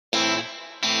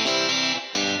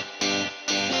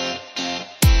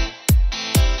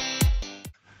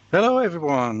Hello,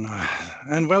 everyone,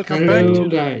 and welcome back Hello, to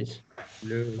guys.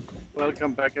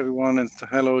 welcome back, everyone, and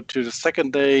hello to the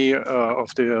second day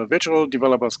of the Virtual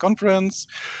Developers Conference.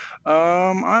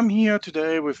 I'm here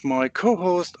today with my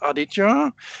co-host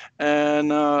Aditya,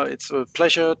 and it's a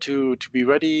pleasure to be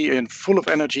ready and full of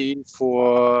energy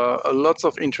for lots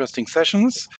of interesting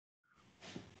sessions.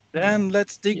 Then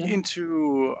let's dig Yeah.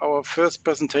 into our first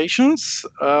presentations.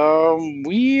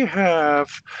 We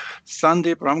have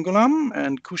Sandeep Ramgolam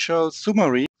and Kushal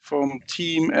Sumari from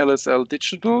Team LSL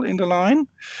Digital in the line.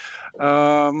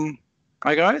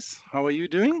 Hi guys, how are you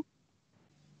doing?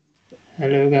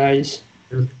 Hello, guys.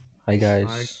 Hi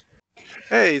guys.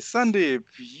 Hey Sandeep,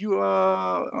 you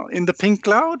are in the pink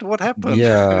cloud? What happened?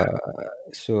 Yeah,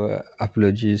 so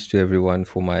apologies to everyone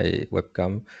for my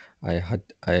webcam. I had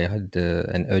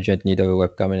an urgent need of a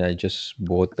webcam and I just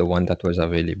bought the one that was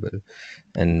available.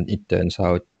 And it turns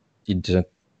out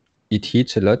it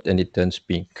heats a lot and it turns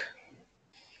pink.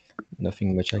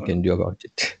 Nothing much I can do about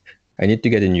it. I need to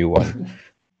get a new one.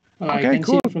 I Okay, can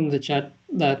see cool. from the chat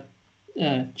that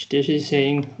Chitesh is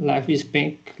saying life is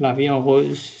pink, la vie en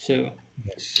rose. So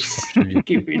Yes,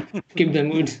 absolutely. keep the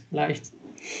mood light.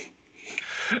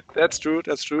 That's true.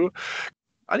 That's true.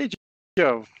 Aditya,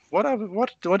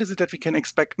 what is it that we can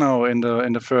expect now in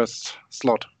the first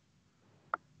slot?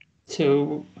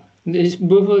 So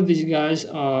both of these guys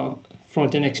are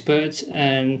front-end experts,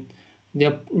 and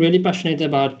they're really passionate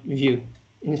about Vue.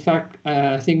 In fact,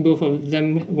 I think both of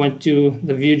them went to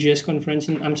the VueJS conference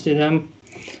in Amsterdam,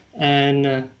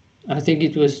 and I think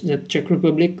it was the Czech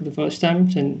Republic the first time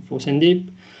for Sandeep,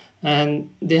 and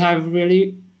they have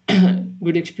really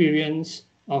good experience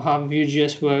of how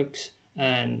Vue.js works.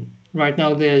 And right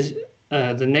now there's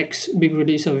the next big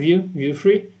release of Vue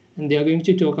 3, and they are going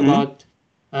to talk about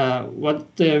what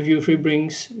Vue 3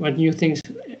 brings, what new things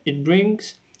it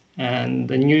brings, and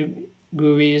the new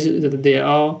GUIs that there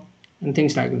are, and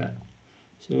things like that.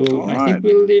 So I think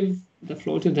we'll leave the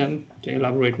floor to them to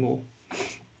elaborate more.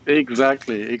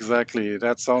 Exactly.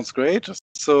 That sounds great.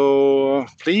 So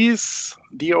please,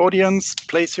 the audience,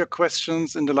 place your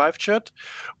questions in the live chat.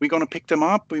 We're going to pick them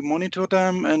up, we monitor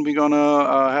them, and we're going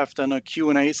to have then a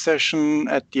Q&A session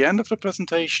at the end of the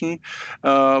presentation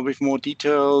with more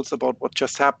details about what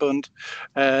just happened.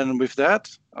 And with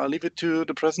that, I'll leave it to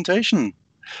the presentation.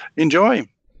 Enjoy.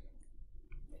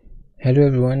 Hello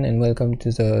everyone and welcome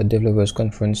to the Developers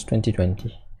Conference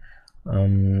 2020.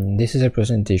 This is a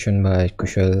presentation by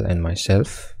Kushal and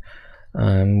myself.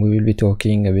 We will be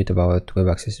talking a bit about web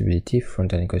accessibility,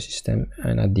 front-end ecosystem,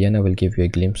 and at the end I will give you a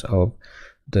glimpse of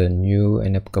the new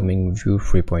and upcoming Vue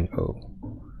 3.0.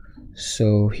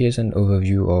 So here's an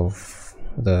overview of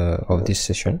this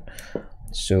session.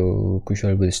 So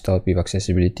Kushal will start with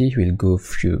accessibility. He will go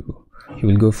through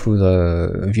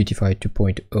the Vuetify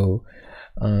 2.0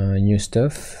 new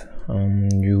stuff.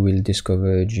 You will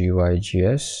discover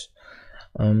GUI/JS.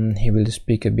 He will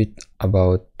speak a bit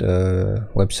about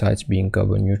websites being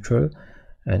carbon neutral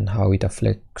and how it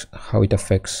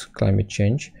affects climate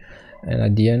change. And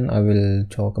at the end, I will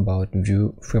talk about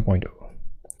Vue 3.0.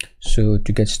 So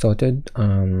to get started,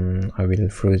 I will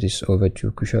throw this over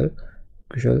to Kushal.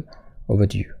 Kushal, over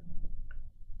to you.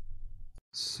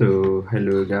 So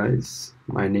hello guys,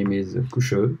 my name is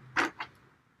Kushal.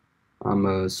 I'm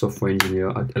a software engineer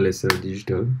at LSL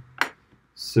Digital.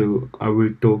 So I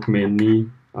will talk mainly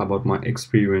about my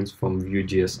experience from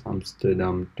VueJS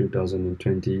Amsterdam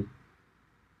 2020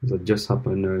 that just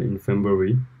happened in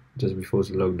February, just before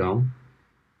the lockdown.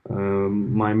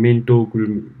 My main talk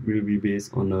will be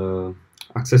based on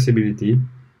accessibility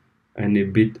and a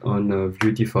bit on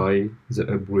Vuetify, the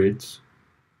upgrades,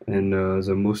 and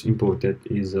the most important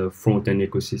is front-end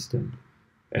ecosystem.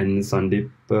 And Sandeep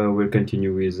will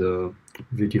continue with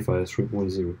Vuetify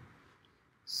 3.0.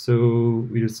 So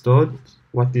we'll start.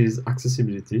 What is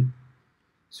accessibility?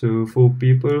 So for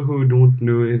people who don't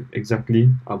know exactly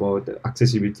about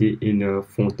accessibility in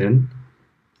front-end,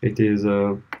 it is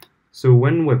so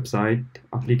when website,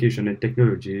 application, and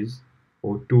technologies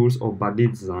or tools are badly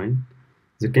designed,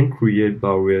 they can create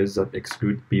barriers that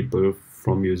exclude people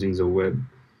from using the web.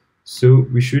 So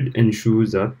we should ensure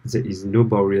that there is no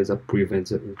barrier that prevents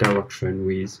the interaction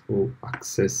with or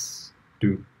access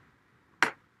to.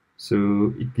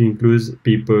 So it includes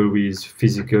people with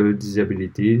physical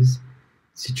disabilities,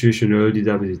 situational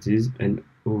disabilities, and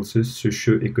also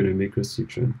socio-economic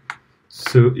restriction.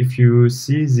 So if you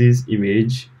see this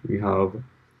image, we have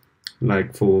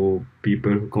like for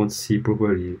people who can't see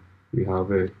properly, we have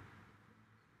a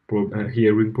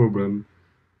hearing problem,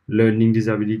 learning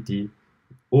disability.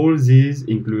 All these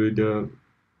include in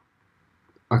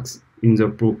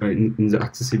the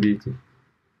accessibility.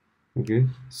 Okay,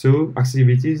 so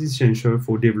accessibility is essential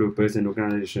for developers and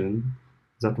organizations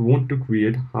that want to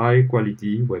create high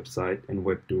quality website and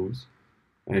web tools,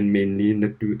 and mainly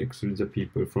not to exclude the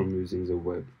people from using the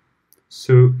web.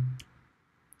 So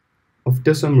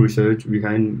after some research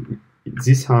behind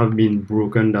this have been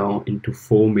broken down into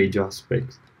 4 major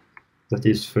aspects. That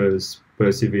is, first,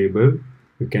 perceivable.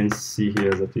 You can see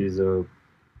here that is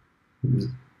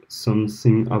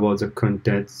something about the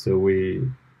content, so we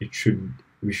should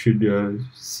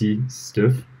see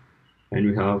stuff. And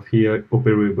we have here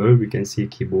operable. We can see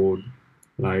keyboard,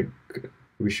 like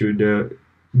we should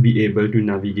be able to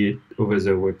navigate over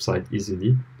the website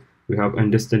easily. We have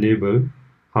understandable,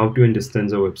 how to understand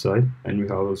the website, and we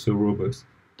have also robust,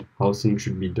 how things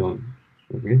should be done.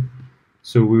 Okay,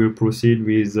 so we will proceed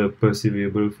with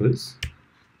perceivable first.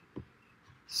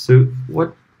 So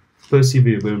what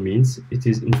perceivable means? It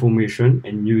is information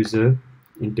and user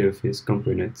interface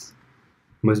components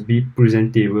must be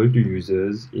presentable to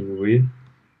users in a way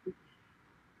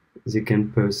they can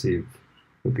perceive.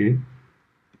 Okay,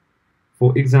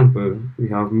 for example, we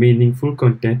have meaningful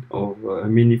content of a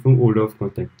meaningful order of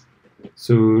content.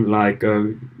 So like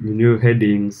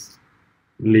headings,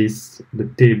 lists, the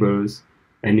tables,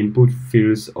 and input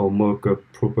fields are marked up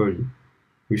properly.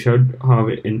 We should have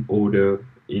an order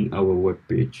in our web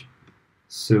page.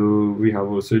 So we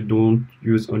have also don't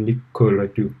use only color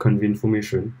to convey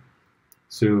information.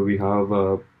 So we have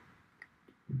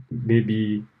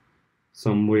maybe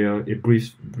somewhere a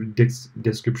brief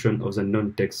description of the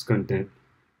non-text content.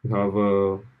 We have,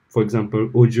 for example,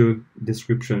 audio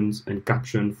descriptions and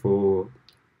caption for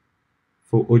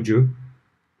audio,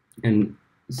 and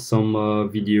some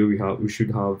video we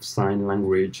should have sign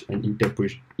language and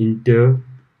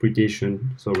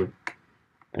interpretation. Sorry,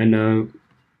 and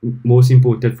most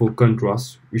important for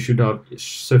contrast, we should have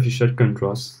sufficient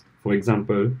contrast. For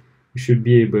example, we should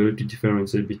be able to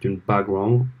differentiate between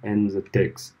background and the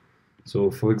text.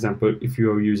 So for example, if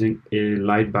you are using a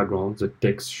light background, the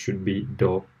text should be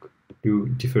dark to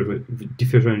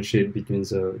differentiate between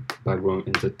the background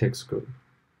and the text code.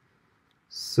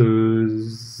 So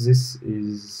this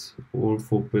is all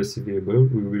for perceivable.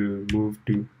 We will move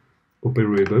to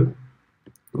operable.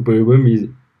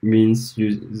 Operable means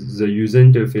the user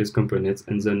interface components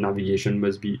and the navigation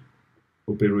must be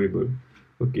operable.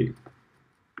 Okay.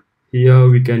 Here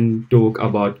we can talk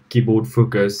about keyboard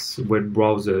focus, web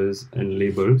browsers, and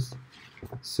labels.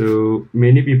 So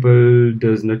many people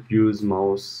does not use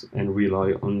mouse and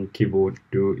rely on keyboard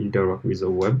to interact with the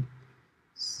web.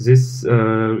 This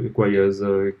requires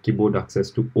keyboard access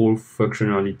to all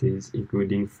functionalities,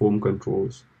 including form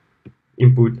controls,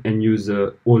 input, and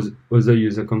other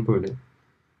user component.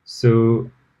 So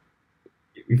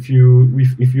if you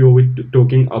are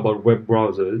talking about web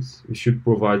browsers, we should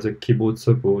provide the keyboard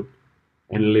support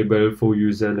and label for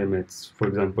user elements. For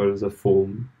example, the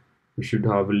form, we should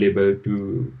have a label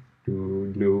to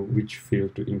know which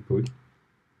field to input.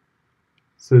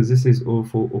 So this is all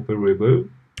for operable.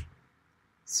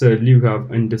 Thirdly, we have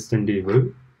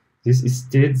understandable. This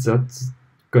states that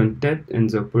content and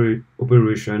the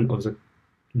operation of the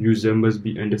user must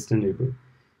be understandable.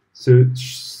 So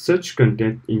such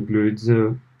content includes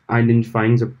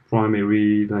identifying the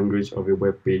primary language of a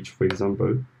web page, for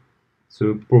example.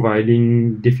 So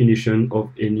providing definition of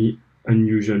any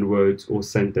unusual words or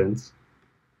sentence.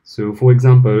 So for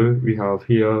example, we have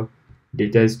here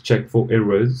data is checked for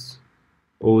errors,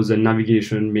 or the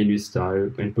navigation menu style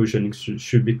and positioning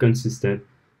should be consistent.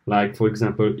 Like for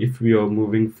example, if we are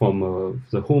moving from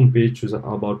the home page to the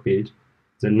about page,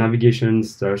 the navigation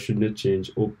style should not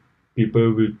change, or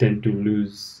people will tend to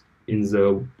lose in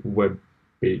the web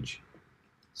page.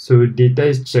 So data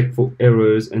is checked for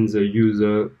errors and the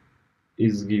user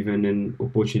is given an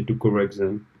opportunity to correct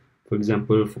them. For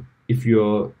example, if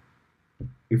you're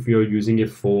using a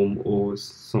form or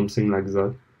something like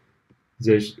that,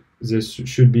 there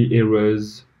should be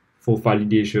errors for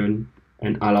validation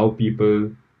and allow people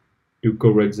to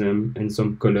correct them, and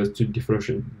some colors to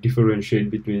differentiate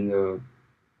between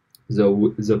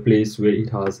the place where it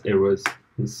has errors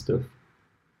and stuff.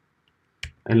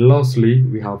 And lastly,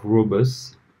 we have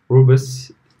robust.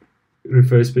 Robust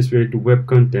refers specifically to web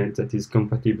content that is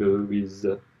compatible with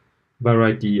a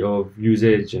variety of user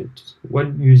agents.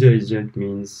 What user agent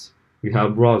means? We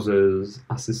have browsers,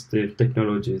 assistive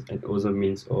technologies, and other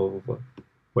means of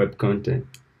web content.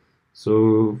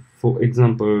 So, for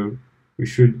example, we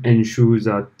should ensure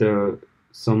that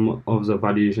some of the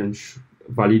validation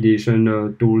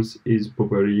tools is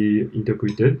properly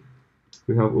interpreted.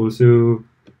 We have also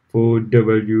for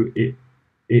WAI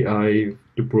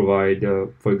to provide,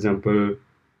 for example,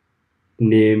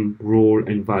 name, role,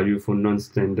 and value for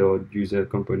non-standard user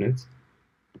components.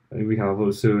 And we have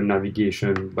also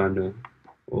navigation, banner,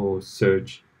 or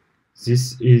search.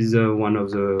 This is one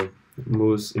of the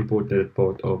most important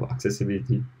part of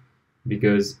accessibility,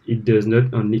 because it does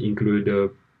not only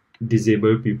include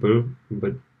disabled people,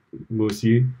 but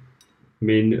mostly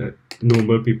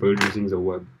normal people using the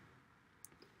web.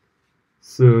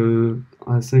 So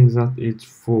I think that it's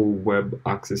for web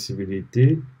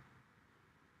accessibility.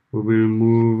 We will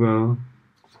move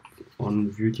on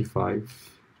Vuetify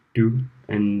 2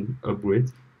 and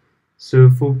upgrade. So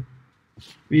for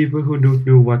people who don't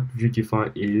know what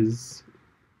Vuetify is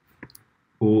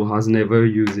or has never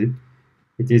used it,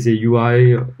 it is a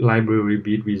UI library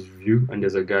built with Vue under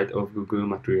the guide of Google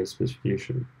Material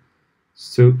Specification.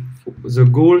 So the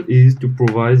goal is to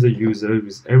provide the user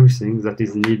with everything that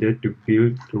is needed to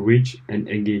build a rich and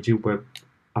engaging web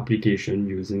application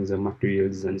using the material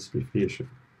design specification.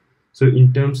 So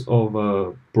in terms of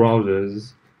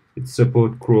browsers, it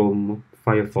supports Chrome,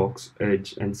 Firefox,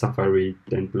 Edge, and Safari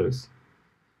 10+.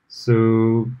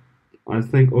 So I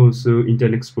think also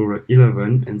Internet Explorer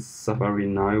 11 and Safari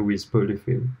 9 with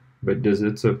polyfill, but does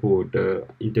not support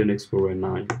Internet Explorer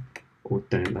 9 or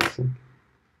 10, I think.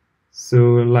 So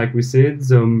like we said,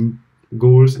 the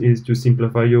goals is to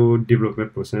simplify your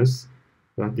development process.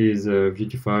 That is,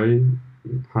 Vuetify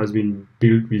has been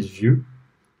built with Vue,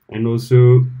 and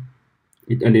also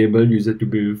it enables users to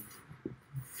build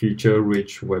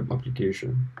feature-rich web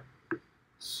application.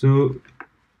 So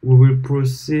we will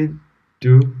proceed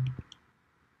to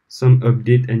some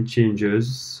update and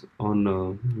changes on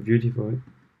Vuetify.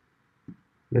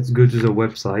 Let's go to the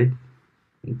website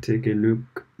and take a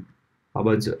look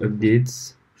about the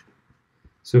updates.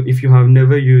 So if you have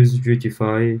never used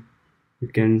Vuetify, you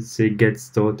can say get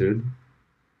started,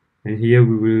 and here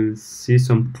we will see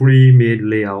some pre-made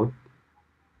layout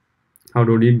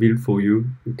already built for you.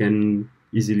 You can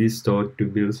easily start to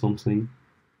build something.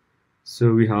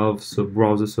 So we have some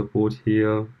browser support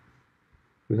here.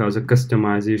 We have the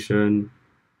customization.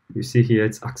 You see here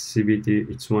it's accessibility.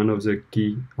 It's one of the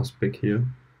key aspects here.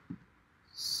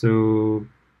 So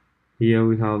here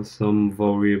we have some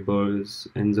variables,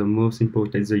 and the most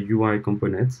important is the UI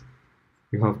components.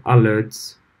 You have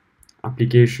alerts,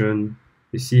 application.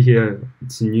 You see here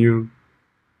it's new.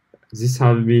 This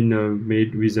has been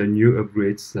made with a new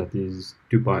upgrades, that is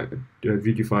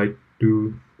Vuetify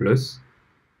 2+.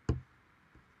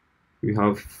 We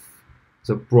have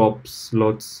the props,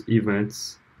 slots,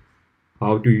 events,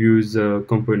 how to use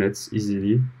components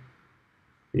easily.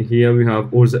 And here we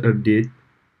have all the update.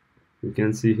 You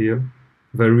can see here,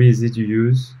 very easy to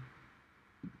use.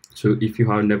 So if you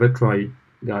have never tried,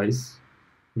 guys,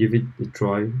 give it a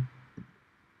try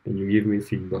and you give me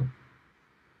feedback.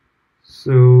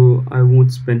 So I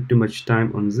won't spend too much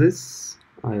time on this.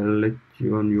 I'll let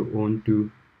you on your own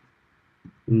to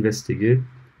investigate.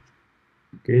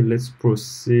 Okay, let's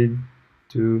proceed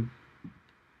to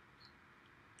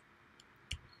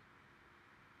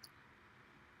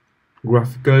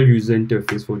graphical user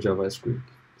interface for JavaScript.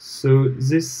 So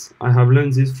this, I have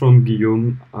learned this from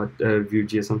Guillaume at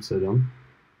VueJS Amsterdam.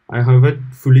 I haven't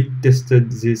fully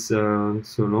tested this so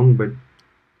long, but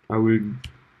I will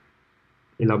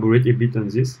elaborate a bit on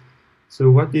this.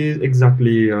 So what is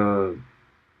exactly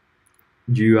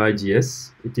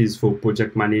GUI.js? It is for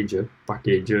project manager,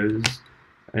 packages,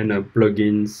 and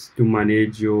plugins to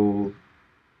manage your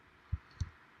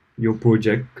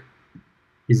project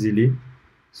easily.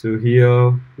 So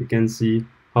here you can see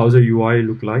how the UI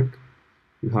look like.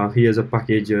 You have here the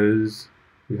packages.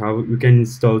 You can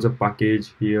install the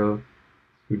package here.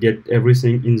 You get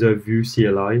everything in the Vue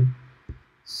CLI.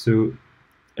 So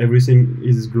everything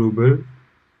is global.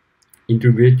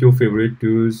 Integrate your favorite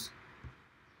tools.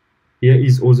 Here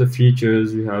is all the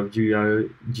features. We have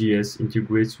GUI.js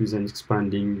integrates with an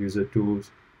expanding user tools.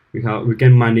 We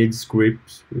can manage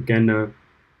scripts. We can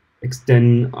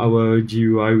extend our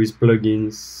GUI with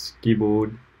plugins,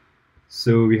 keyboard.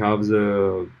 So we have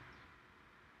the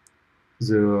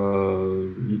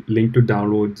link to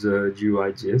download the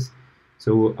GUI.js.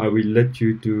 So I will let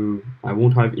you to, I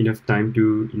won't have enough time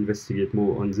to investigate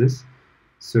more on this.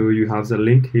 So you have the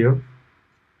link here.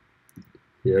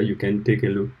 Here you can take a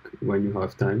look when you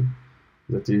have time.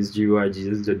 That is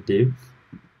GUI.js.dev.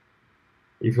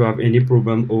 If you have any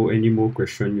problem or any more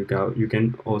question, you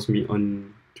can ask me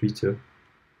on Twitter.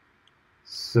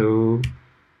 So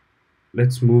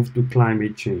let's move to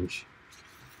climate change.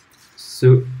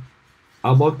 So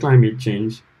about climate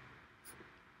change,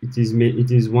 it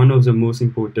is one of the most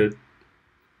important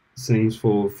things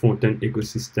for front-end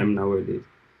ecosystem nowadays.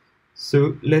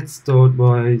 So let's start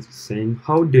by saying,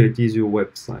 how dirty is your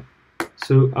website?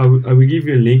 So I will give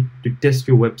you a link to test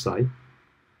your website.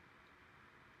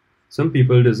 Some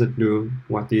people doesn't know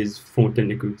what is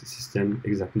front-end ecosystem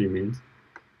exactly means.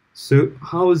 So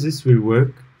how this will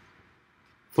work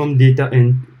from data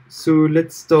and so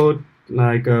let's start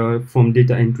like from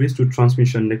data entries to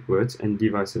transmission networks and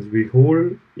devices. We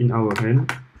hold in our hand.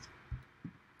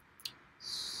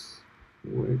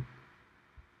 Wait.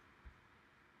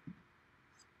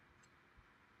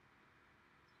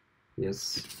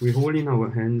 Yes, we hold in our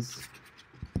hands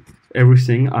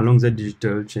everything along the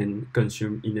digital chain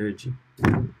consume energy.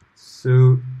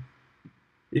 So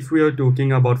if we are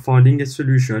talking about finding a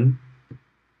solution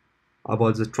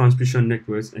about the transmission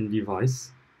networks and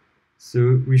device,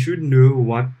 so we should know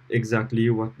what exactly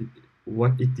what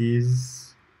it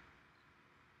is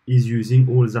using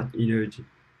all that energy.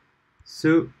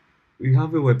 So we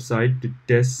have a website to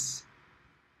test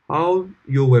how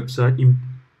your website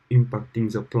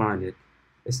impacting the planet,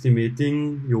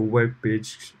 estimating your web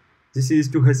page. This is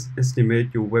to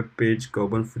estimate your web page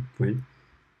carbon footprint.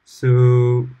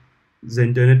 So the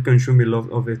internet consumes a lot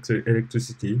of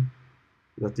electricity.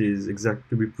 That is exact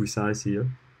to be precise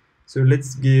here. So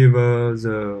let's give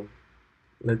the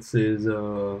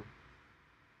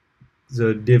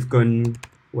DevCon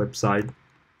website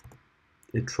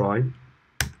a try.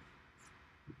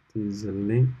 This is a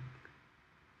link.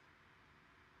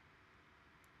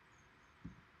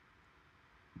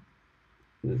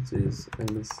 That is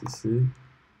MSCC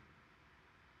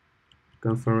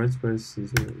conference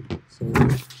precision.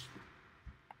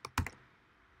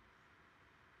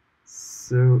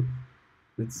 So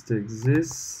let's take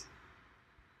this,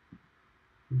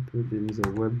 put in the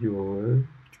web URL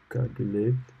to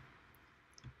calculate.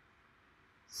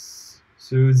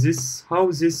 So this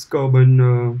how this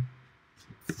carbon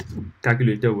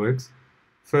calculator works.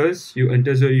 First, you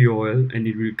enter the URL and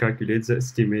it will calculate the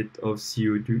estimate of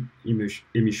CO2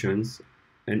 emissions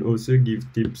and also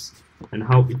give tips on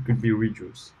how it could be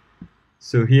reduced.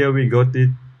 So here we got it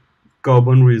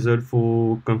carbon result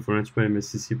for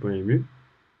conference.mscc.mu.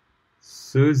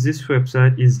 So this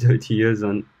website is dirtier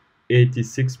than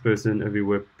 86% of the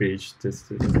web page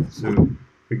tested. So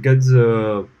we got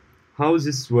the how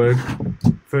this works.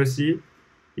 Firstly,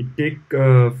 it takes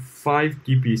 5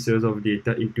 key pieces of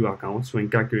data into account when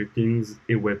calculating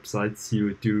a website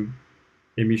CO2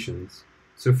 emissions.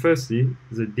 So firstly,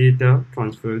 the data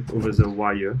transferred over the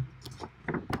wire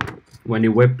when a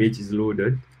web page is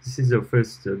loaded. This is the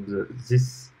first step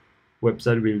this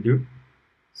website will do.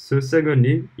 So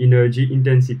secondly, energy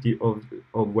intensity of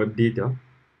web data.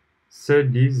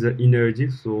 Thirdly, the energy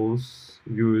source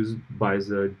used by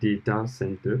the data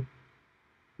center.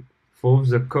 Fourth,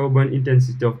 the carbon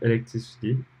intensity of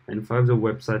electricity, and 5, the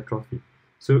website traffic.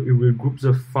 So it will group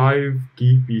the 5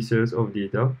 key pieces of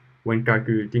data when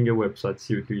calculating a website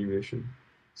CO2 emission.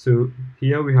 So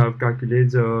here we have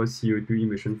calculated the CO2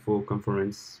 emission for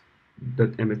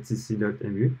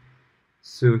conference.mscc.mu.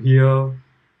 So here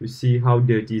we see how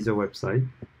dirty is the website.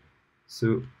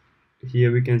 So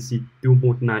here we can see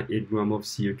 2.98 grams of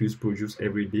CO2 is produced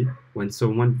every day when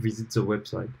someone visits the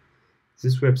website.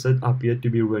 This website appeared to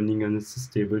be running on a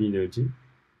stable energy.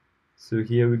 So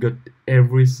here we got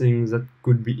everything that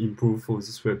could be improved for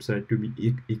this website to be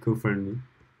eco-friendly.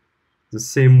 The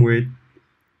same way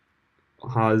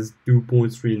has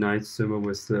 2.39 summer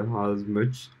weather has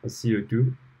much as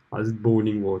CO2 as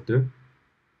boiling water.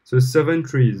 So 17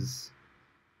 trees,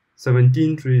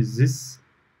 this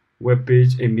web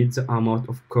page emits the amount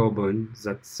of carbon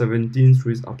that 17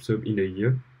 trees absorb in a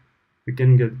year. You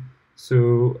can get.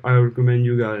 So I recommend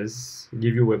you guys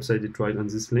give your website a try on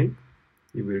this link.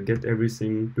 You will get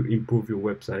everything to improve your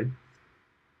website.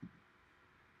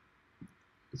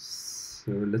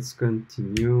 So let's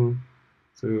continue.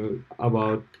 So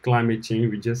about climate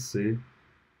change, we just say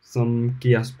some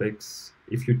key aspects.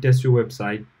 If you test your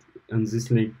website on this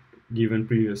link given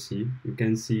previously, you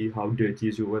can see how dirty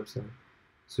is your website.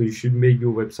 So you should make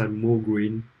your website more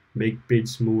green, make page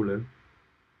smaller,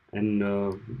 and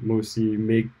mostly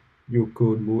make your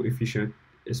code more efficient,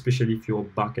 especially if you're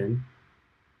backend.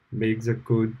 Make the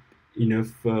code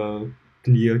enough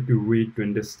clear to read, to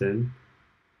understand.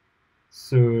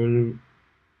 So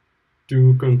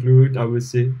to conclude, I would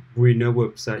say greener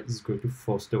website is going to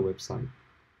foster website.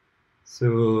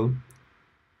 So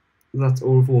that's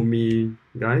all for me,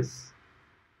 guys.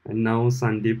 And now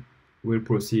Sandeep will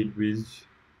proceed with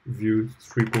Vue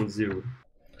 3.0.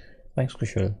 Thanks,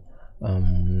 Kushul.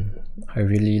 I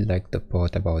really like the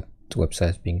part about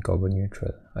websites being carbon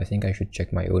neutral. I think I should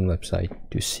check my own website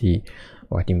to see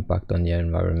what impact on the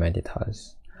environment it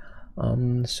has.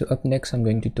 So up next, I'm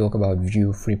going to talk about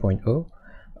Vue 3.0,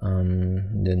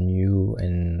 the new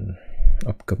and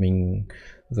upcoming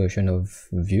version of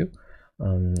Vue.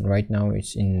 Right now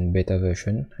it's in beta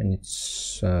version, and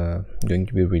it's going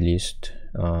to be released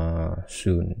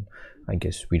soon. I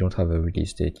guess we don't have a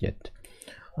release date yet.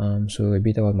 So a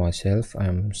bit about myself.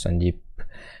 I'm Sandeep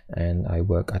and I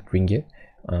work at Ringgit,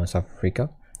 South Africa.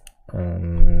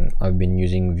 I've been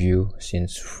using Vue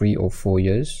since 3 or 4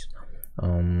 years.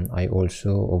 I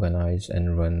also organize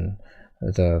and run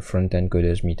the front-end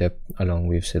coders meetup along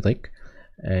with Cedric,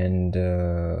 and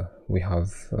we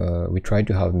try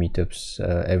to have meetups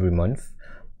every month.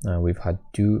 We've had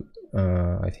 2,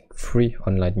 I think 3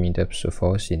 online meetups so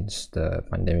far since the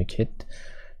pandemic hit.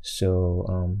 So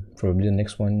probably the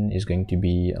next one is going to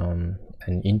be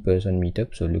an in-person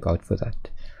meetup, so look out for that.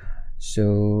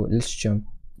 So let's jump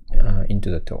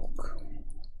into the talk.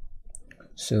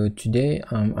 So today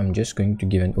I'm just going to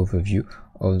give an overview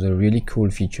of the really cool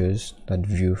features that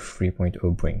Vue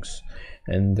 3.0 brings,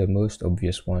 and the most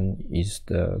obvious one is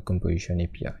the Composition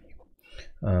API.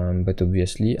 But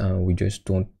obviously we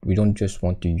don't just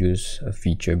want to use a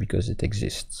feature because it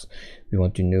exists. We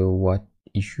want to know what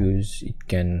issues it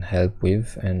can help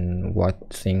with and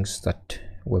what things that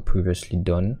were previously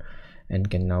done and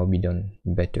can now be done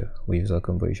better with the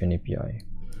Composition API.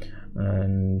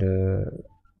 And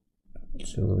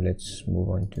so let's move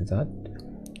on to that.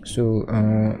 So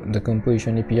the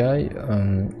Composition API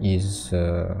is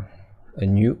a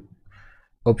new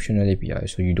optional API,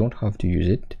 so you don't have to use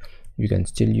it. You can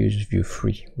still use Vue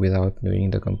 3 without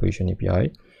knowing the Composition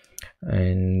API,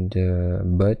 and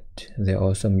but there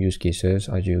are some use cases,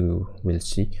 as you will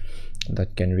see,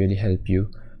 that can really help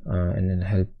you and then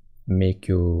help make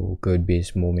your code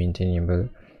base more maintainable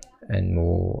and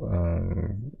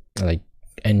more like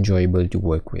enjoyable to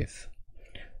work with.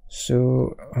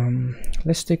 So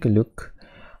let's take a look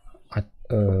at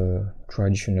a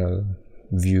traditional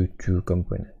Vue 2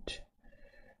 component.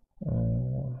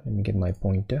 Let me get my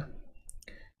pointer.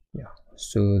 Yeah,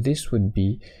 so this would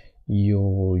be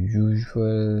your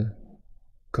usual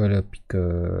color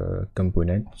picker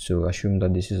component. So assume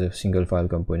that this is a single file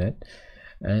component,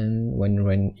 and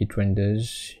when it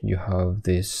renders, you have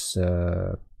this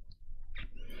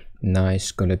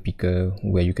nice color picker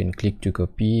where you can click to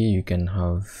copy, you can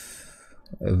have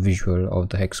a visual of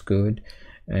the hex code,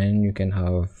 and you can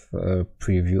have a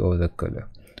preview of the color.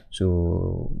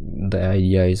 So the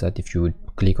idea is that if you would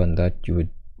click on that, you would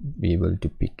be able to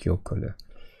pick your color.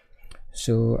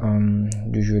 So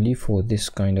usually for this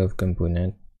kind of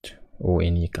component, or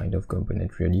any kind of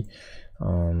component really,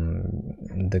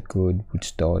 the code would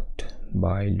start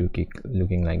by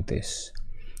looking like this.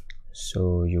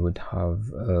 So you would have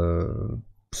a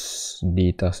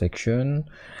data section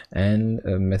and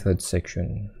a method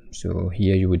section. So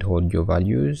here you would hold your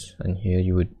values, and here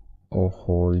you would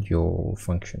hold your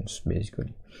functions.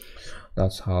 Basically,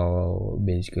 that's how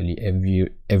basically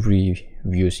every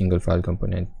Vue single file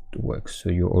component works. So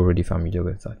you're already familiar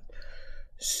with that.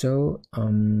 So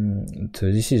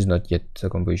so this is not yet the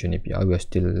Composition API. We're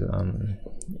still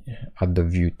at the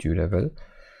Vue 2 level.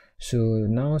 So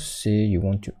now say you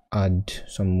want to add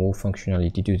some more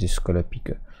functionality to this color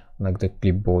picker, like the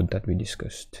clipboard that we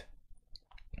discussed.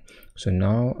 So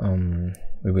now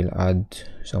we will add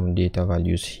some data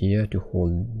values here to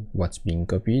hold what's being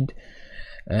copied,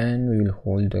 and we will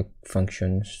hold the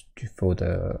functions for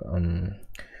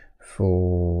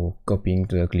copying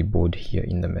to the clipboard here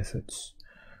in the methods.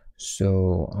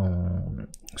 So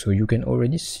so you can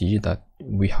already see that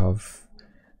we have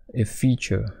a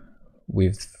feature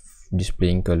with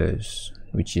displaying colors,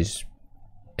 which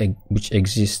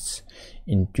exists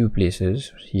in 2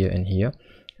 places, here and here,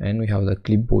 and we have the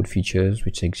clipboard features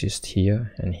which exist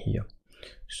here and here.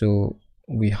 So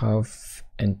we have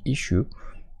an issue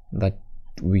that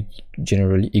we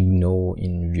generally ignore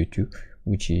in Vue 2,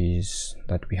 which is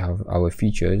that we have our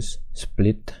features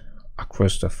split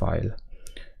across the file.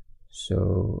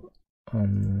 So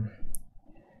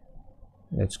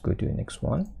let's go to the next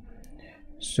one.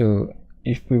 So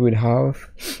if we would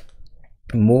have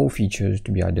more features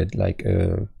to be added, like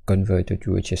a converter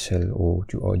to HSL or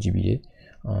to RGBA,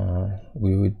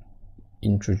 we would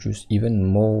introduce even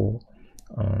more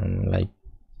like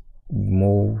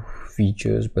more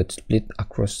features but split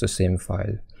across the same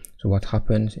file. So what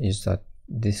happens is that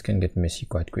this can get messy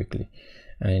quite quickly,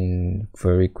 and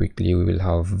very quickly we will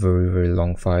have very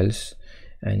long files,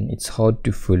 and it's hard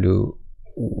to follow.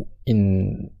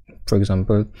 For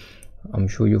example, I'm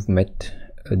sure you've met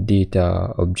a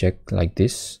data object like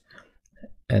this,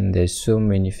 and there's so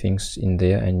many things in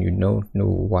there, and you don't know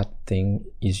what thing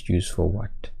is used for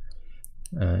what,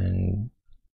 and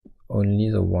only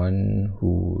the one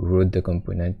who wrote the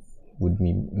component would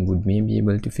maybe be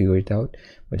able to figure it out,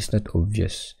 but it's not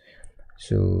obvious.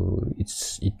 So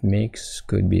it makes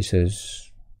code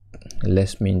bases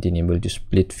less maintainable to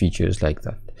split features like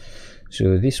that.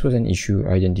 So this was an issue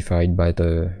identified by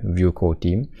the Vue core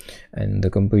team, and the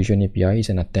Composition API is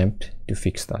an attempt to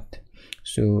fix that.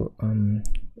 So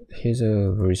here's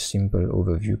a very simple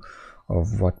overview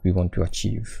of what we want to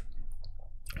achieve.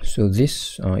 So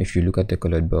this, if you look at the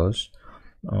colored bars,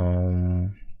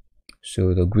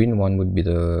 so the green one would be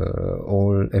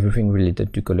everything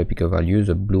related to color picker values,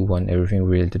 the blue one everything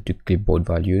related to clipboard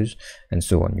values, and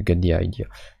so on. You get the idea.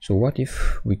 So what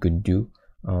if we could do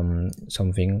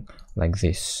something like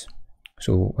this?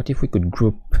 So what if we could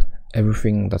group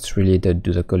everything that's related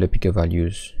to the color picker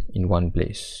values in one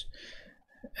place,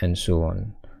 and so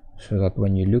on, so that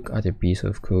when you look at a piece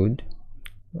of code,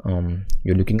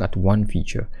 you're looking at one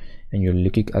feature, and you're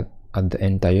looking at the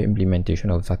entire implementation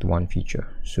of that one feature.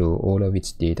 So all of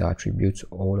its data attributes,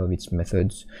 all of its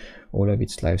methods, all of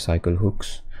its lifecycle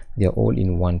hooks, they're all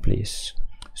in one place.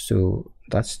 So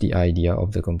that's the idea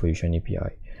of the Composition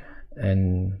API.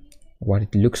 And what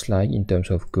it looks like in terms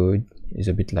of code is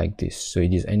a bit like this. So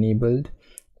it is enabled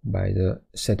by the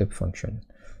setup function.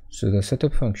 So the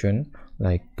setup function,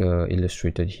 like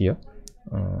illustrated here,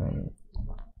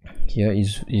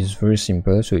 is very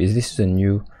simple. So this is a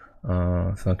new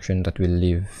function that will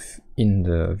live in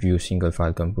the Vue single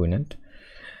file component,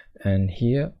 and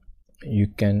here you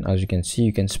can, as you can see,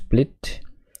 you can split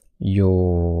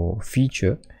your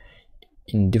feature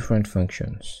in different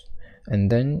functions,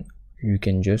 and then you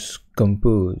can just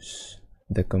compose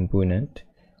the component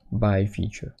by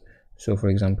feature. So for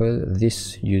example,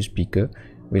 this use picker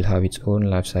will have its own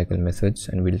lifecycle methods,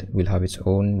 and will have its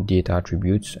own data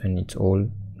attributes and its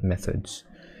own methods.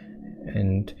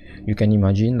 And you can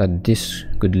imagine that this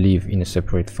could live in a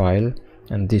separate file,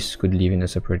 and this could live in a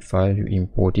separate file. You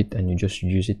import it and you just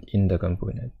use it in the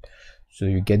component. So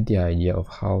you get the idea of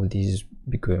how this is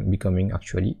becoming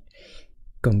actually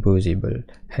composable,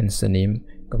 hence the name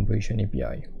Composition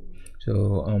API.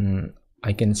 So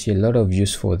I can see a lot of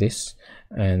use for this,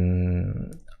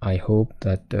 and I hope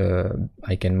that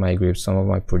I can migrate some of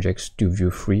my projects to Vue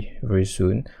free very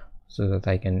soon, so that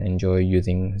I can enjoy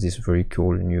using this very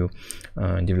cool new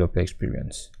developer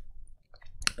experience.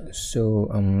 So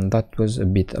that was a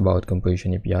bit about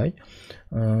Composition API.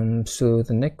 So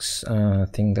the next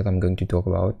thing that I'm going to talk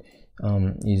about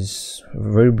is,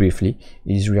 very briefly,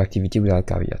 is reactivity without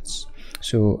caveats.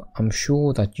 So I'm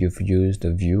sure that you've used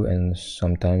the Vue, and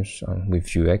sometimes with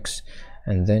Vuex,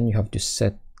 and then you have to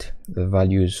set the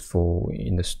values for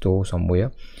in the store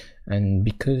somewhere, and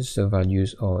because the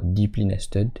values are deeply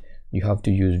nested, you have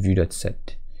to use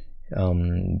view.set,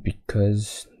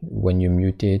 because when you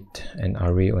mutate an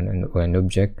array or an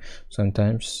object,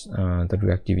 sometimes the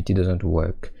reactivity doesn't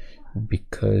work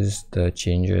because the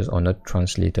changes are not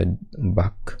translated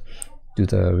back to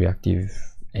the reactive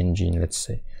engine, let's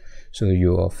say. So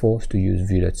you are forced to use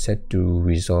view.set to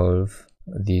resolve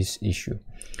this issue.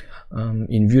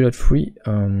 In Vue.free,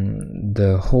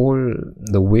 the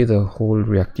way the whole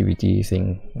reactivity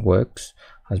thing works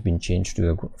has been changed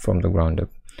from the ground up.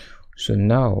 So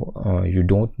now you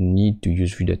don't need to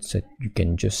use view.set. You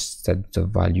can just set the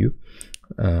value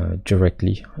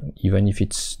directly, even if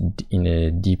it's in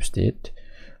a deep state.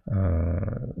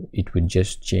 It would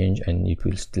just change and it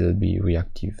will still be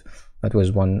reactive. That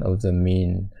was one of the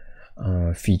main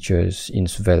features in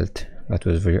Svelte that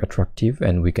was very attractive,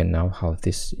 and we can now have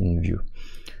this in Vue.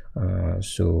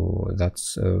 So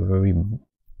that's a very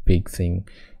big thing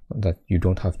that you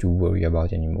don't have to worry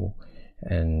about anymore,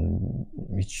 and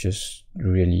it's just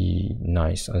really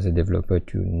nice as a developer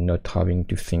to not having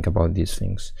to think about these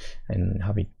things and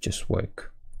have it just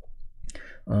work.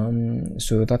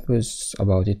 So that was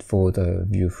about it for the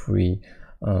Vue free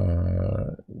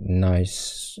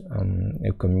nice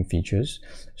upcoming features.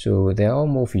 So there are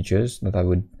more features that I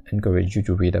would encourage you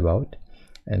to read about,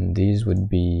 and these would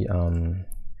be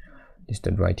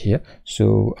listed right here.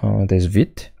 So there's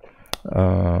Vite.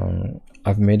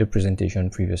 I've made a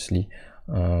presentation previously.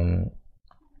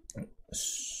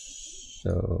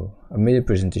 So I made a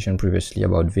presentation previously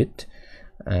about Vite,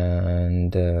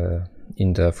 and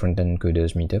in the front-end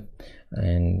coders meetup,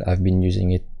 and I've been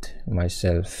using it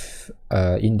myself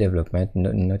in development,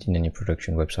 not in any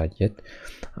production website yet.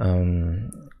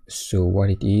 So what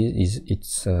it is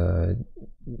it's a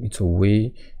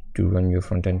way to run your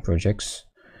front-end projects,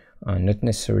 not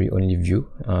necessarily only Vue.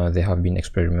 There have been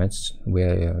experiments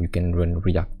where you can run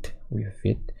React with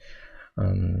it.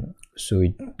 So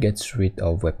it gets rid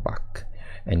of Webpack,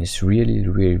 and it's really,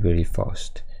 really, really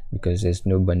fast. because there's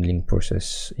no bundling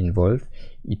process involved.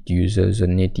 It uses a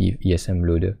native ESM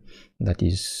loader that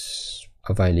is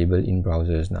available in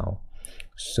browsers now.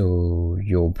 So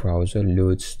your browser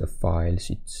loads the files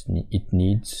it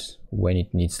needs when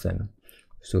it needs them.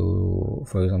 So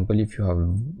for example, if you have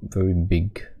very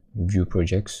big Vue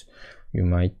projects, you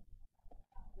might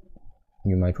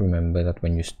remember that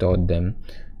when you start them,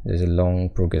 there's a long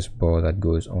progress bar that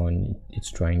goes on.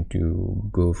 It's trying to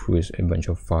go through a bunch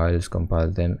of files, compile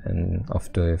them, and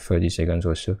after 30 seconds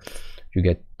or so, you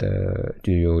get to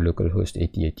your localhost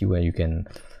 8080 where you can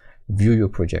view your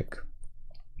project.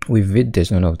 With Vite,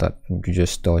 there's none of that. You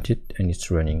just start it and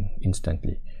it's running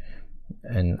instantly.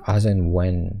 And as and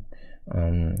when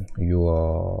you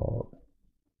are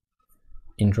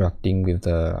interacting with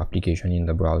the application in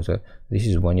the browser, this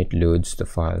is when it loads the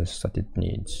files that it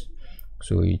needs.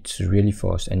 So it's really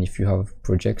fast. And if you have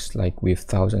projects like with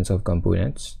thousands of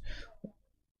components,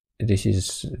 this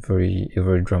is a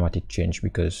very dramatic change,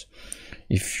 because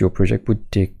if your project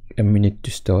would take a minute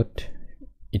to start,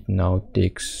 it now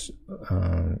takes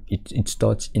it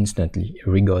starts instantly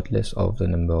regardless of the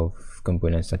number of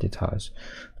components that it has.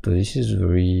 So this is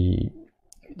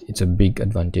it's a big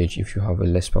advantage if you have a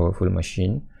less powerful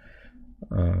machine,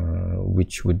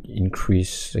 which would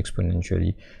increase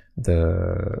exponentially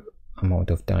the amount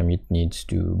of time it needs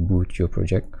to boot your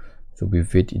project. So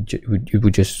with it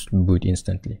would just boot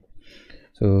instantly.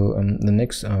 So the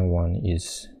next one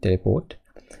is teleport.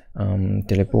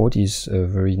 Teleport is a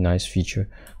very nice feature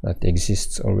that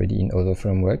exists already in other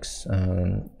frameworks,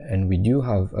 and we do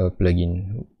have a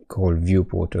plugin called Vue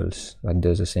Portals that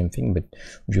does the same thing, but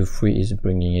Vue 3 is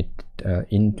bringing it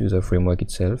into the framework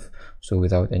itself, so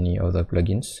without any other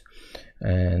plugins.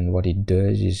 And what it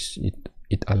does is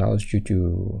it allows you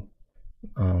to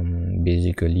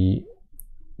basically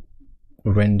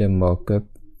render markup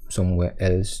somewhere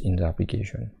else in the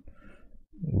application.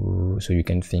 So you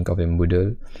can think of a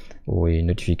modal or a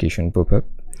notification pop-up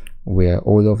where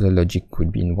all of the logic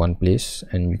could be in one place,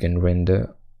 and you can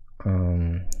render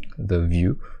the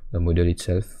view, the model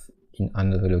itself, in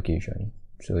another location.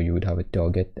 So you would have a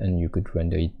target and you could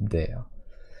render it there.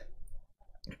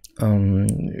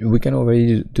 We can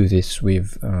already do this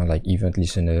with like event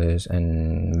listeners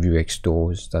and Vuex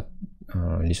stores that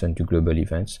listen to global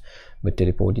events, but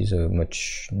teleport is a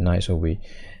much nicer way,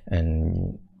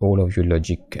 and all of your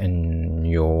logic and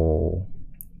your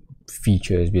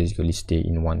features basically stay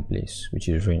in one place, which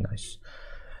is very nice.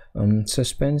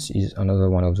 Suspense is another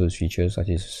one of those features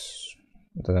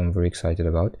that I'm very excited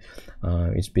about.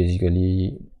 It's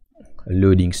basically a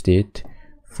loading state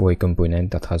for a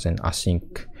component that has an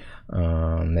async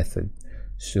method.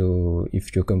 So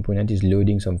if your component is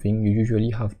loading something, you usually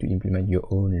have to implement your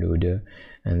own loader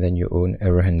and then your own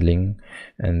error handling,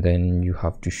 and then you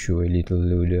have to show a little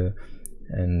loader,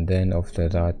 and then after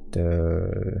that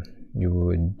you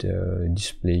would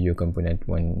display your component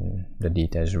when the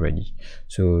data is ready.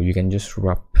 So you can just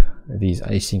wrap these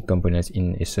async components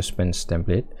in a suspense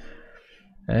template,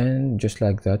 and just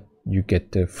like that you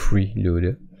get a free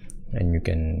loader, and you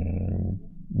can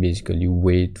basically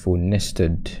wait for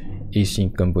nested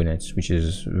async components, which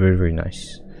is very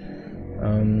nice.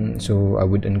 So I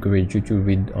would encourage you to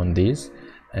read on this,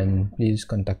 and please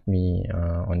contact me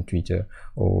on Twitter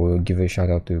or give a shout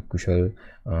out to Kushul,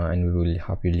 and we will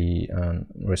happily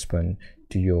respond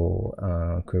to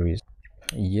your queries.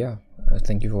 Yeah,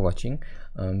 thank you for watching.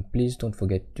 Please don't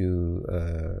forget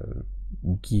to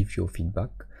give your feedback.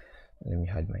 Let me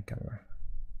hide my camera.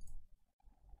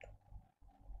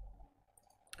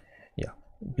 Yeah,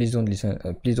 please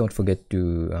don't forget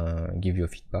to give your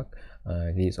feedback.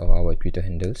 These are our Twitter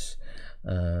handles,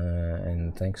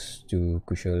 and thanks to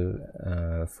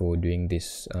Kushul for doing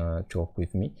this talk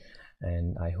with me,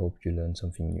 and I hope you learned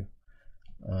something new.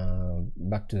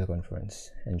 Back to the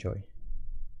conference. Enjoy.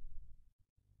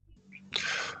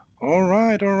 All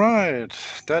right.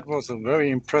 That was a very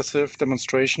impressive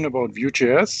demonstration about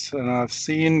VueJS, and I've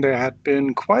seen there had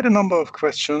been quite a number of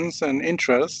questions and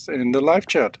interest in the live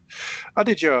chat.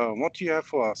 Aditya, what do you have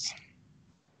for us?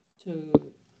 So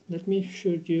let me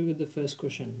shoot you with the first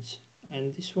questions,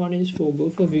 and this one is for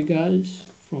both of you guys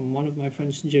from one of my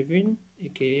friends, Jevin,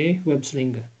 aka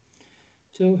Webslinger.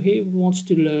 So he wants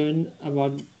to learn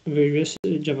about various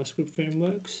JavaScript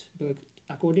frameworks, but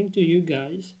according to you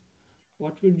guys,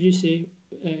 what would you say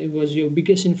was your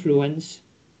biggest influence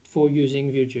for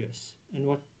using VueJS, and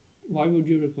why would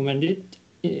you recommend it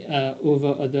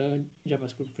over other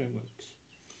JavaScript frameworks?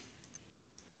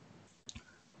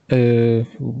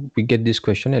 We get this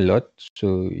question a lot,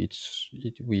 so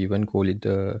we even call it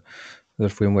the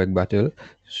framework battle.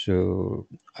 So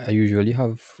I usually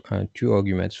have two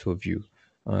arguments for Vue.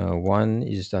 One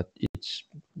is that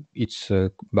it's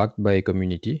backed by a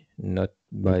community, not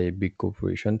by a big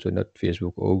corporation, so not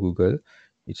Facebook or Google.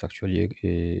 It's actually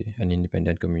an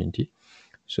independent community.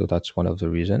 So that's one of the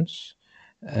reasons.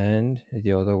 And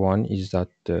the other one is that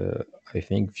I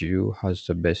think Vue has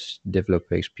the best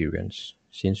developer experience.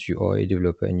 Since you are a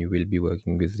developer and you will be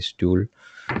working with this tool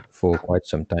for quite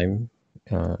some time,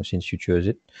 since you chose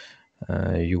it,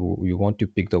 you want to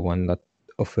pick the one that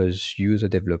offers you, the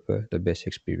developer, the best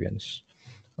experience.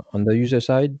 On the user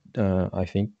side, I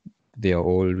think they are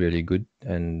all really good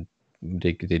and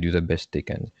they do the best they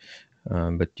can.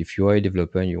 But if you are a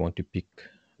developer and you want to pick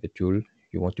a tool,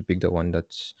 you want to pick the one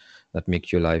that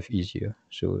makes your life easier.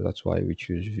 So that's why we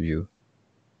choose Vue.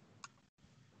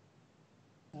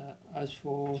 As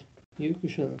for you,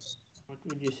 Kushal, what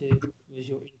would you say was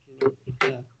your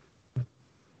intro?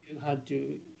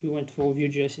 You went for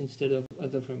VueJS instead of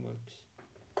other frameworks.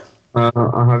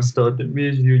 I have started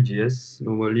with VueJS.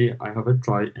 Normally, I have a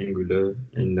try Angular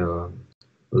and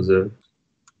other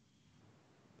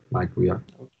like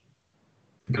React.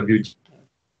 Because VueJS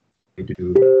to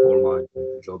do all my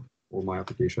job, all my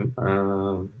application.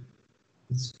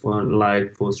 It's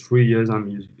for 3 years I'm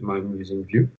using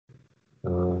Vue.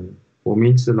 For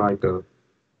me, it's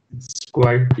it's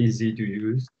quite easy to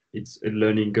use. It's a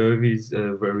learning curve is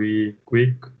very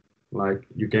quick. Like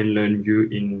you can learn Vue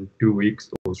in 2 weeks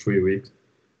or 3 weeks.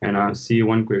 And I see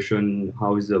one question: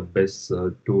 how is the best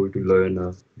tool to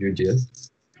learn Vue.js?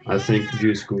 I think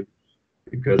Vue School,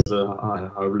 because I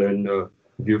have learned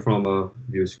Vue from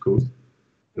Vue School.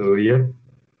 So yeah.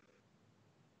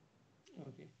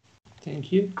 Okay,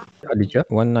 thank you. Aditya,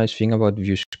 one nice thing about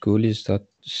Vue School is that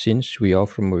since we are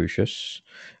from Mauritius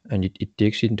and it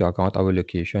takes into account our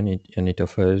location and it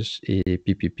offers a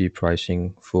PPP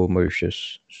pricing for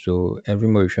Mauritius. So every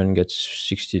Mauritian gets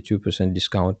 62%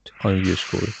 discount on Vue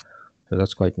School. So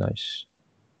that's quite nice.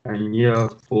 And yeah,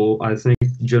 for I think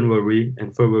January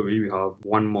and February, we have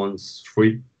 1 month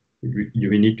free.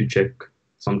 You need to check.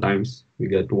 Sometimes we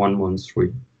get 1 month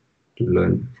free to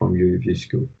learn from Vue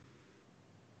School.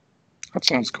 That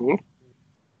sounds cool.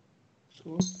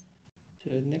 So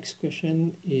the next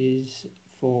question is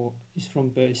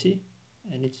from Percy,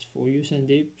 and it's for you,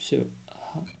 Sandeep. So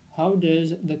how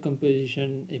does the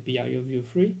Composition API of Vue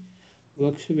Free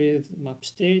works with map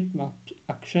state, map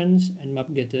actions, and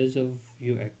map getters of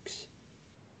Vuex?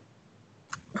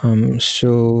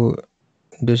 So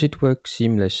does it work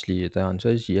seamlessly? The answer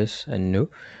is yes and no.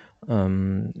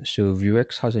 So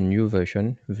Vuex has a new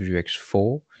version, Vuex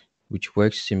 4, which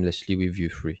works seamlessly with Vue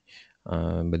 3.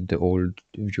 But the old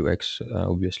Vuex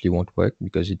obviously won't work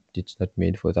because it's not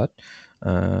made for that.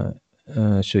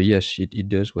 So yes, it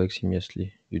does work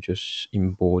seamlessly. You just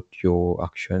import your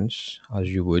actions as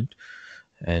you would,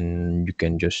 and you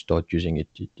can just start using it.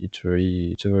 It's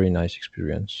a very nice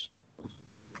experience.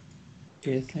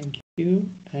 Okay, thank you.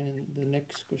 And the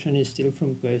next question is still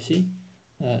from Percy.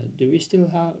 Does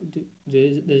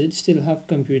it still have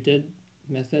computed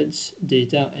methods,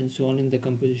 data, and so on in the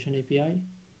Composition API?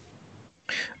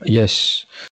 Yes.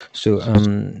 So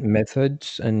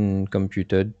methods and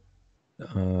computed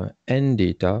and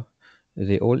data,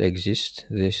 they all exist.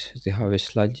 They have a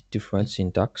slightly different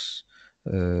syntax,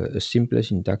 a simpler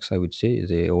syntax, I would say.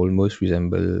 They almost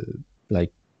resemble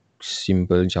like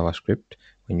simple JavaScript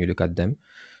when you look at them.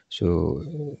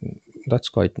 So that's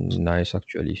quite nice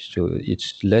actually. So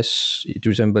it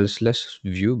resembles less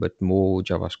Vue but more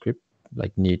JavaScript,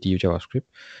 like native JavaScript,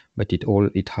 but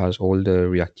it has all the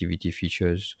reactivity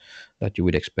features that you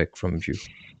would expect from Vue.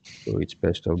 So it's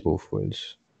best of both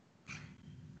worlds.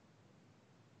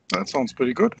 That sounds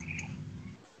pretty good.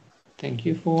 Thank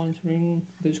you for answering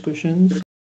those questions.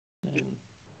 And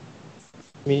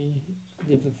let me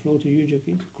give the floor to you,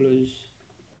 Jackie, to close.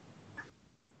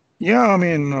 Yeah, I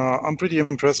mean, I'm pretty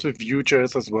impressed with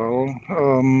VueJS as well.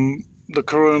 The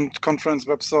current conference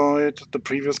website, the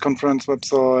previous conference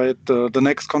website, the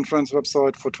next conference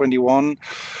website for 21,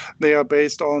 they are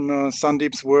based on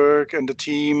Sandeep's work and the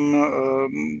team.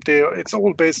 It's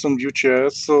all based on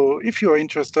VueJS. So if you are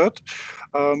interested,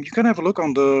 you can have a look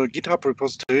on the GitHub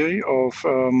repository of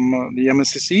the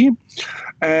MSCC.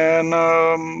 And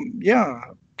yeah,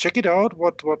 check it out,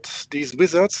 what these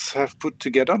wizards have put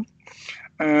together.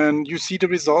 And you see the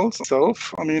results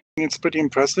itself. I mean, it's pretty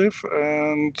impressive.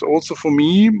 And also for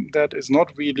me, that is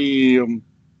not really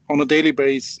on a daily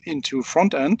basis into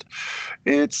front end.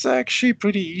 It's actually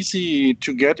pretty easy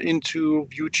to get into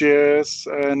Vue.js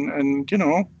and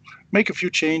make a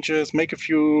few changes, make a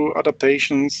few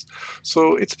adaptations.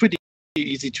 So it's pretty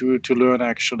easy to learn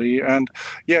actually. And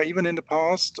yeah, even in the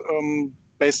past,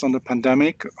 based on the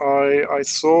pandemic. I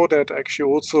saw that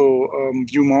actually also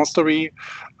Vue Mastery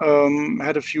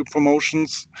had a few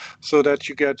promotions so that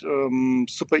you get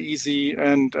super easy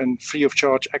and free of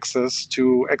charge access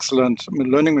to excellent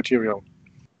learning material.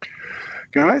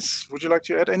 Guys, would you like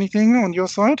to add anything on your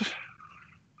side?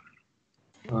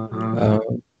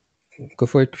 Go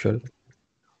for it, Kushal.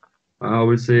 I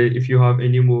would say if you have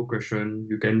any more questions,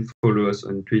 you can follow us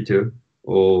on Twitter,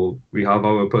 or we have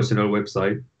our personal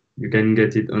website. You can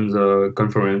get it on the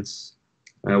conference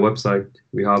website.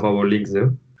 We have our links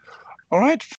there. All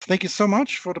right. Thank you so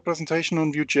much for the presentation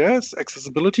on VueJS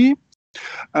accessibility.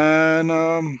 And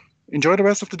enjoy the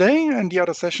rest of the day and the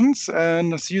other sessions.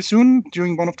 And see you soon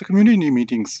during one of the community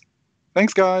meetings.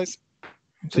 Thanks, guys.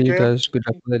 See you guys. Good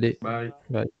luck for the day. Bye.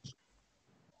 Bye.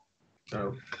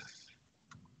 Ciao.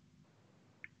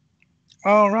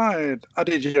 All right,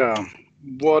 Aditya,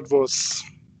 what was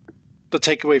the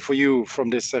takeaway for you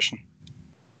from this session?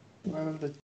 Well,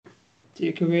 the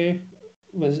takeaway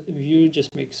was Vue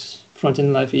just makes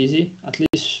front-end life easy. At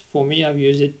least for me, I've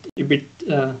used it a bit.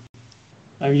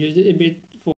 I've used it a bit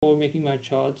for making my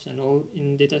charts and all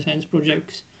in data science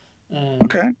projects.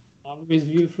 Okay. With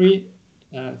Vue Free,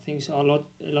 things are a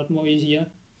lot more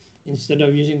easier. Instead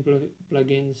of using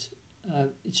plugins,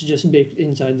 it's just baked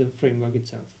inside the framework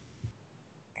itself.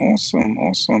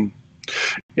 Awesome.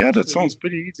 Yeah, that sounds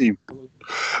pretty easy.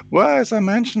 Well, as I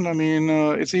mentioned, I mean,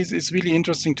 it's really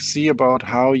interesting to see about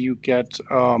how you get,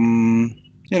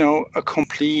 a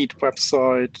complete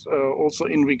website, also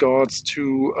in regards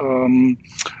to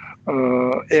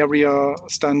ARIA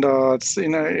standards,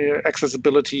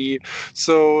 accessibility.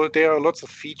 So there are lots of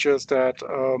features that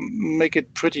make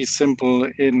it pretty simple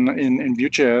in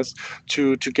Vue.js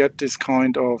to get this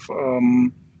kind of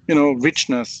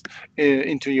richness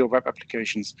into your web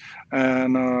applications.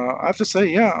 And I have to say,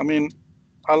 yeah, I mean,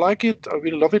 I like it. I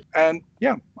really love it. And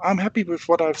yeah, I'm happy with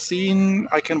what I've seen.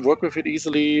 I can work with it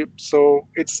easily. So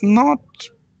it's not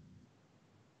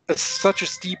such a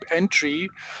steep entry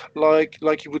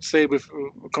like you would say with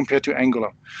compared to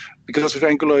Angular. Because with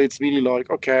Angular, it's really like,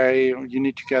 okay, you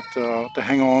need to get the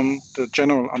hang on, the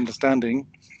general understanding.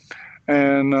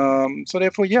 And so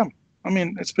therefore, yeah, I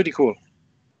mean, it's pretty cool.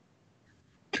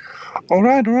 All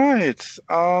right.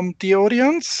 The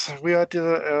audience, we are at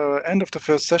the end of the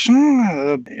first session.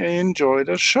 Enjoy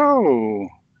the show.